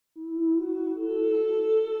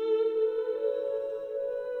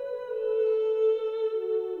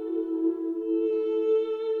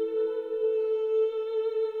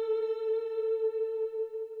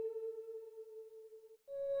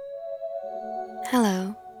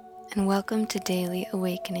Hello, and welcome to Daily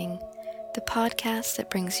Awakening, the podcast that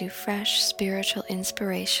brings you fresh spiritual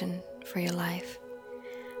inspiration for your life.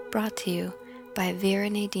 Brought to you by Vera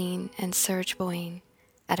Nadine and Serge Boyne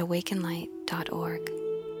at awakenlight.org.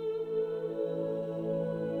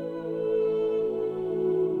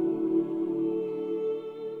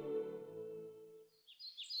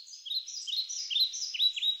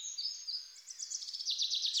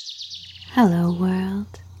 Hello world.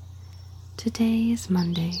 Today is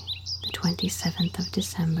Monday, the 27th of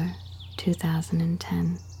December,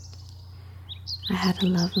 2010. I had a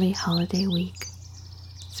lovely holiday week,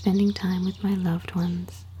 spending time with my loved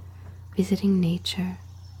ones, visiting nature,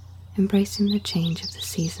 embracing the change of the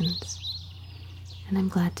seasons, and I'm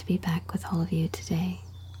glad to be back with all of you today.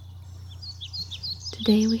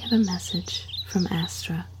 Today we have a message from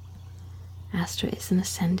Astra. Astra is an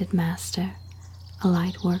ascended master, a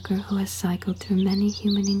light worker who has cycled through many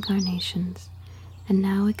human incarnations and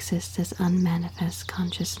now exists as unmanifest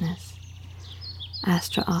consciousness.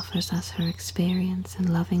 Astra offers us her experience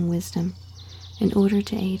and loving wisdom in order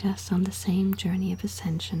to aid us on the same journey of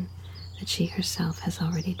ascension that she herself has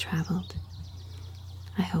already traveled.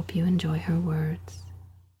 I hope you enjoy her words.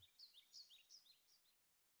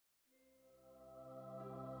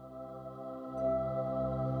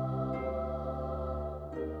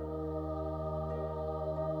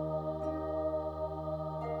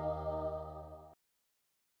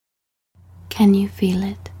 Can you feel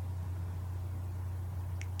it?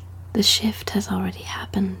 The shift has already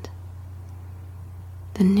happened.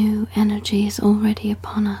 The new energy is already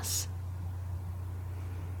upon us,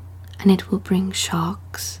 and it will bring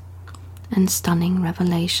shocks and stunning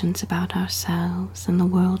revelations about ourselves and the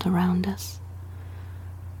world around us.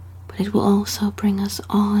 But it will also bring us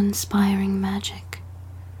awe-inspiring magic,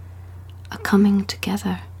 a coming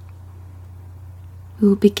together. We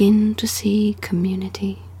will begin to see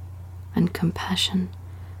community and compassion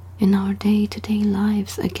in our day-to-day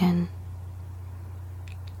lives again.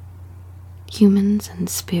 Humans and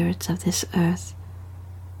spirits of this earth,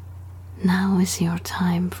 now is your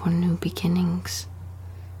time for new beginnings.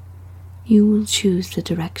 You will choose the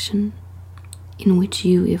direction in which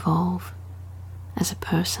you evolve as a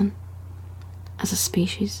person, as a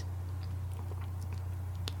species.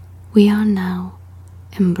 We are now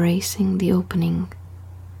embracing the opening,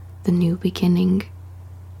 the new beginning,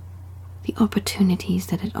 the opportunities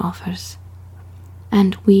that it offers,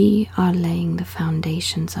 and we are laying the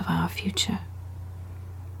foundations of our future.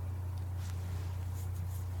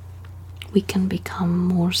 We can become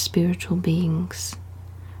more spiritual beings,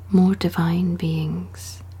 more divine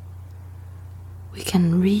beings. We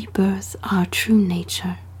can rebirth our true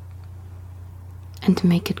nature and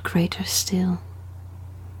make it greater still.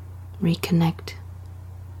 Reconnect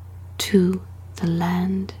to the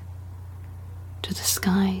land, to the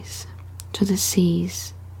skies, to the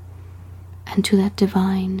seas, and to that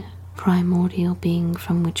divine primordial being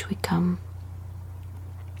from which we come.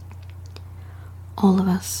 All of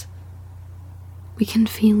us, we can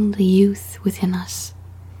feel the youth within us.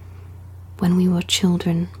 When we were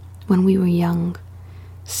children, when we were young,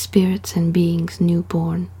 spirits and beings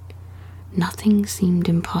newborn, nothing seemed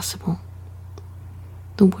impossible.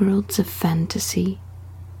 The worlds of fantasy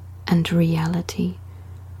and reality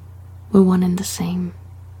were one and the same,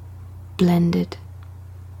 blended,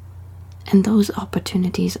 and those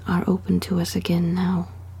opportunities are open to us again now.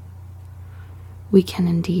 We can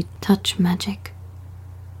indeed touch magic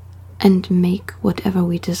and make whatever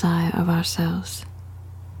we desire of ourselves.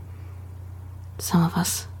 Some of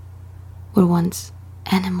us were once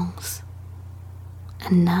animals,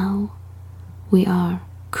 and now we are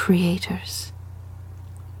creators.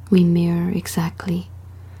 We mirror exactly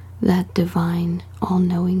that divine,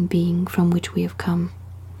 all-knowing being from which we have come.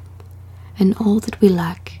 And all that we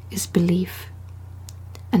lack is belief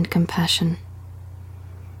and compassion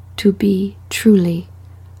to be truly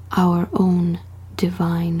our own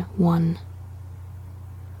divine one.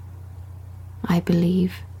 I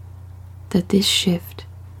believe that this shift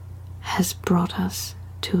has brought us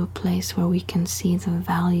to a place where we can see the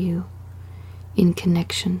value in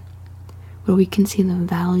connection, where we can see the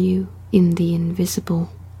value in the invisible.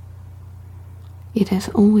 It has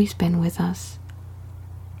always been with us,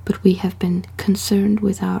 but we have been concerned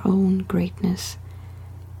with our own greatness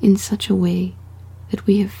in such a way that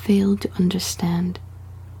we have failed to understand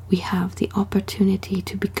we have the opportunity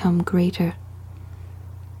to become greater,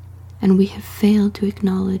 and we have failed to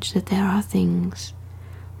acknowledge that there are things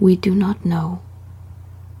we do not know,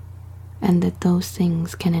 and that those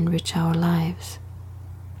things can enrich our lives.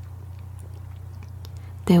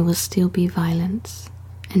 There will still be violence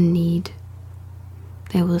and need.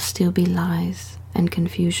 there will still be lies and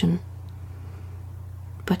confusion.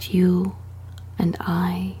 But you and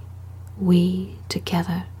I, we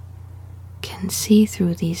together, can see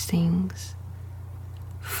through these things,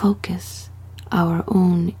 focus our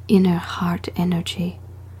own inner heart energy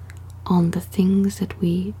on the things that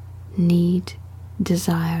we need,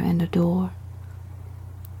 desire, and adore.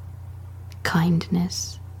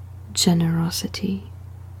 Kindness, generosity,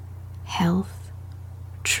 health,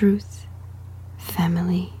 truth,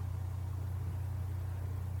 family.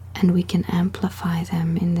 And we can amplify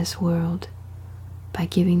them in this world by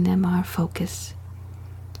giving them our focus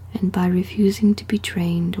and by refusing to be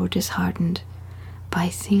drained or disheartened by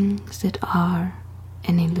things that are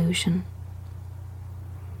an illusion.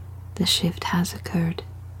 The shift has occurred.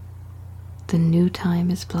 The new time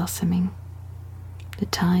is blossoming. The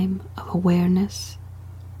time of awareness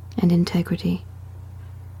and integrity,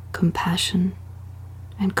 compassion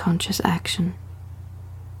and conscious action.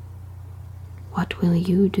 What will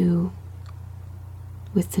you do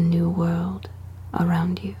with the new world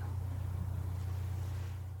around you?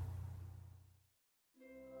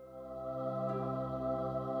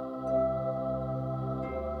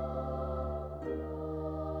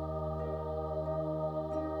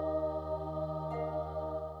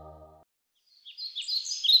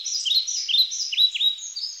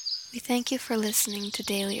 We thank you for listening to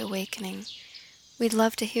Daily Awakening. We'd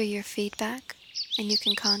love to hear your feedback, and you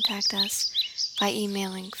can contact us by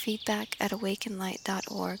emailing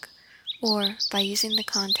feedback@awakenlight.org or by using the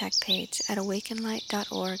contact page at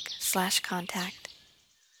awakenlight.org/contact.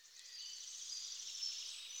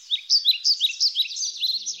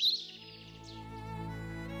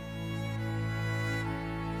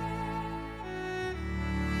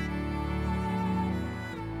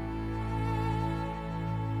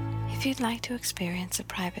 If you'd like to experience a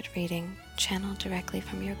private reading channeled directly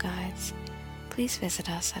from your guides, please visit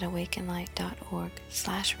us at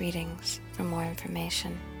awakenlight.org/readings for more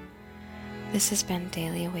information. This has been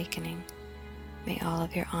Daily Awakening. May all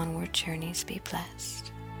of your onward journeys be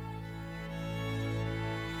blessed.